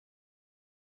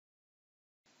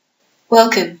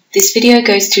Welcome. This video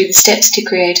goes through the steps to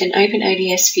create an Open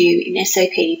ODS view in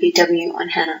SAP BW on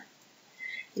HANA.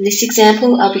 In this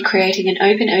example, I'll be creating an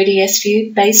Open ODS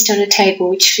view based on a table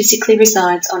which physically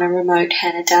resides on a remote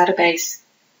HANA database.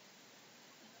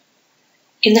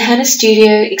 In the HANA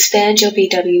Studio, expand your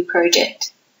BW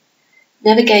project.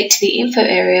 Navigate to the info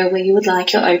area where you would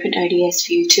like your Open ODS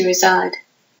view to reside.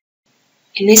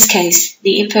 In this case,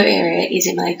 the info area is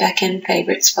in my Backend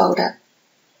Favorites folder.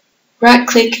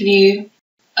 Right-click New,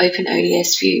 Open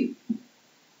ODS View.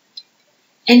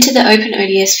 Enter the Open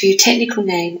ODS View technical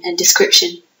name and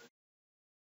description.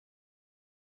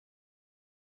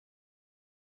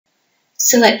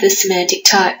 Select the semantic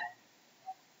type.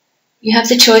 You have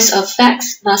the choice of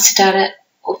facts, master data,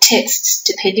 or texts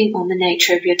depending on the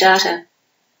nature of your data.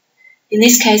 In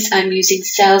this case, I'm using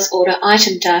sales order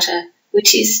item data,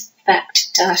 which is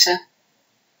fact data.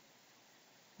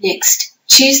 Next,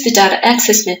 choose the data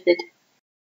access method.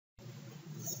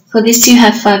 For this you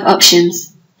have 5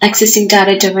 options: accessing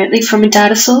data directly from a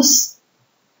data source,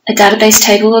 a database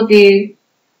table or view,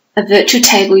 a virtual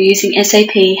table using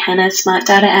SAP HANA Smart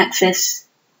Data Access,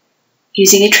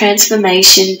 using a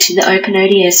transformation to the Open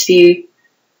ODS view,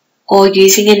 or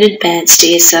using an advanced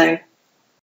DSO.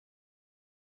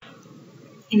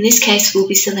 In this case, we'll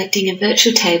be selecting a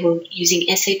virtual table using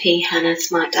SAP HANA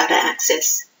Smart Data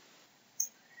Access.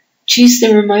 Choose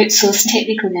the remote source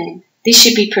technical name. This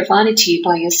should be provided to you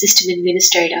by your system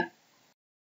administrator,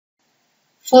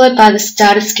 followed by the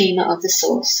data schema of the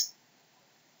source.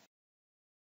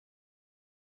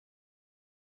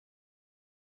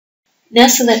 Now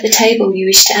select the table you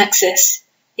wish to access.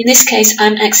 In this case,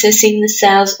 I'm accessing the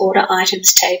sales order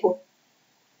items table.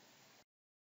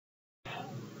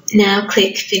 Now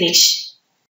click Finish.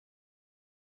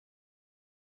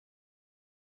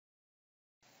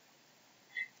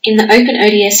 In the Open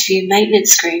ODS View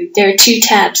maintenance screen, there are 2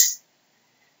 tabs.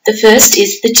 The first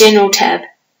is the General tab.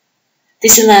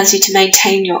 This allows you to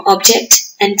maintain your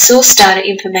object and source data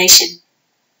information.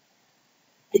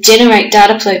 The Generate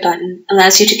Data Flow button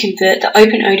allows you to convert the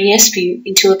Open ODS view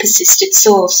into a persisted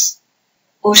source,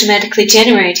 automatically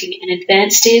generating an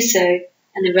advanced DSO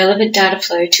and the relevant data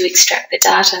flow to extract the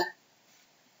data.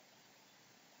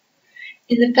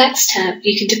 In the Facts tab,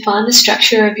 you can define the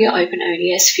structure of your Open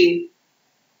ODS view.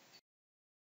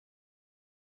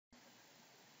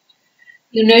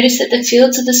 You'll notice that the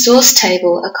fields of the source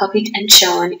table are copied and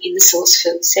shown in the Source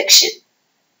Fields section.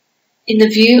 In the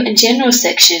View and General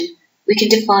section, we can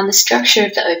define the structure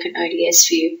of the Open ODS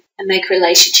view and make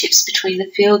relationships between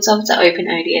the fields of the Open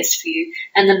ODS view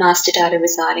and the master data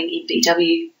residing in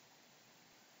BW.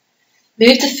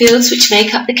 Move the fields which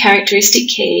make up the characteristic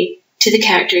key to the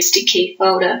characteristic key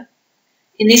folder.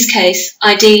 In this case,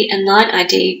 ID and line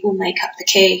ID will make up the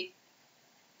key.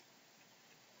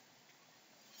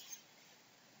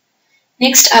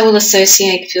 Next, I will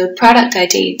associate field product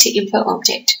ID to info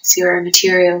object 0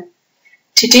 material.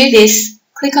 To do this,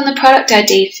 click on the product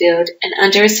ID field and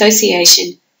under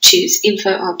Association, choose Info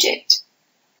Object.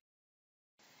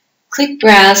 Click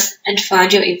Browse and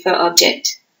find your info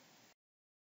object.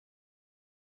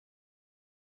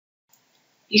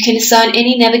 You can assign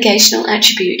any navigational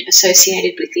attribute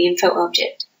associated with the info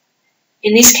object.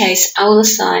 In this case, I will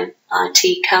assign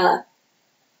RT color.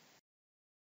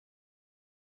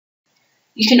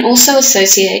 You can also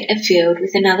associate a field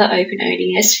with another Open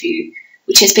ODS view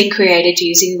which has been created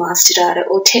using master data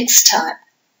or text type.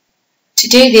 To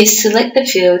do this, select the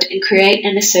field and create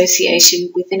an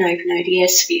association with an Open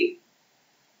ODS view.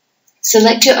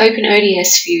 Select your Open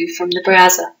ODS view from the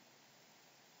browser.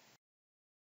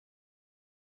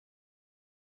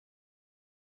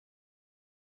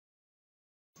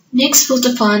 Next, we'll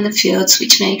define the fields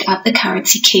which make up the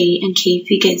currency key and key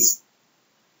figures.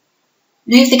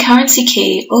 Move the currency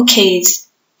key or keys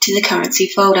to the currency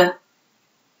folder.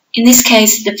 In this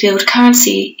case, the field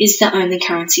currency is the only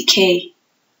currency key.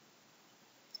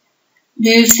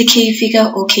 Move the key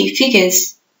figure or key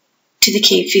figures to the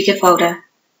key figure folder.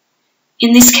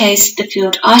 In this case, the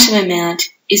field item amount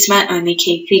is my only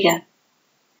key figure.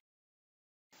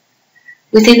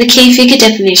 Within the key figure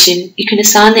definition, you can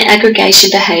assign the aggregation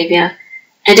behavior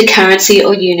and a currency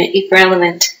or unit if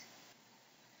relevant.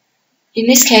 In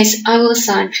this case, I will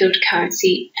assign field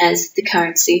currency as the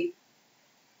currency.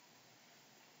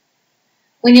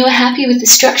 When you are happy with the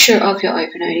structure of your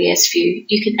Open ODS view,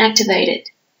 you can activate it.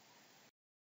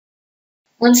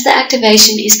 Once the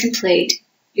activation is complete,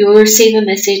 you will receive a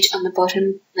message on the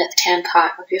bottom left-hand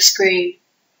part of your screen.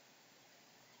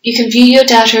 You can view your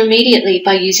data immediately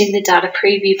by using the Data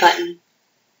Preview button.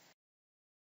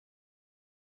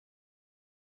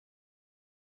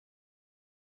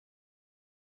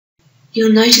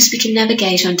 You'll notice we can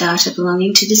navigate on data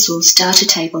belonging to the source data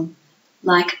table,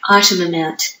 like item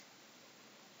amount,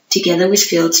 together with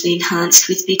fields we enhanced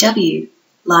with BW,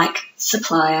 like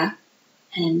supplier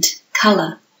and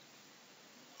colour.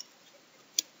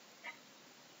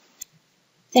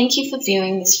 Thank you for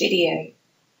viewing this video.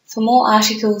 For more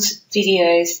articles,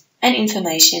 videos and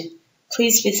information,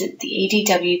 please visit the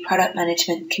EDW Product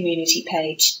Management community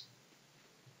page.